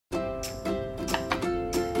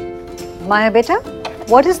माया बेटा,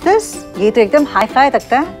 what is this? ये तो एकदम हाई-फाई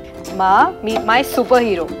लगता है। Ma, meet my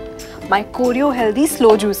superhero, my Koryo healthy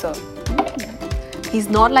slow juicer. He's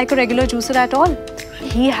not like a regular juicer at all.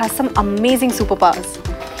 He has some amazing superpowers.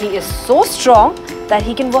 He is so strong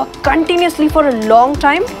that he can work continuously for a long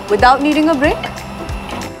time without needing a break.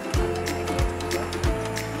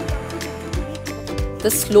 The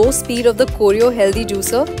slow speed of the Koryo healthy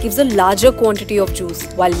juicer gives a larger quantity of juice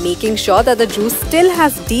while making sure that the juice still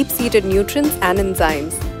has deep-seated nutrients and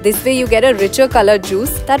enzymes. This way you get a richer colored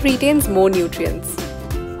juice that retains more nutrients.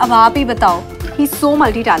 अब आप ही बताओ, he's so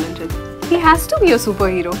multi-talented. He has to be a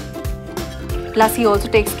superhero. Plus he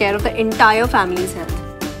also takes care of the entire family's health.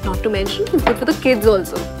 Not to mention, he's good for the kids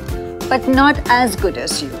also. But not as good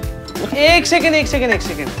as you. एक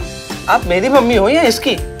second. आप मेरी mummy हो या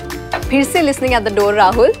इसकी? फिर से listening at the door,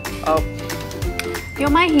 Rahul.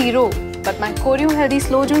 You're my hero, but my Koryo healthy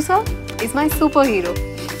slow juicer is my superhero.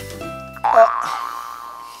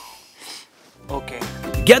 Okay.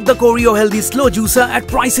 Get the Koryo healthy slow juicer at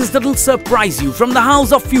prices that'll surprise you from the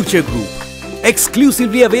House of Future Group.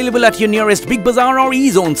 Exclusively available at your nearest Big Bazaar or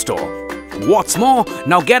E-Zone store. What's more,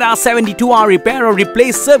 now get our 72-hour repair or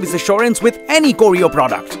replace service assurance with any Koryo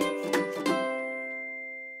product.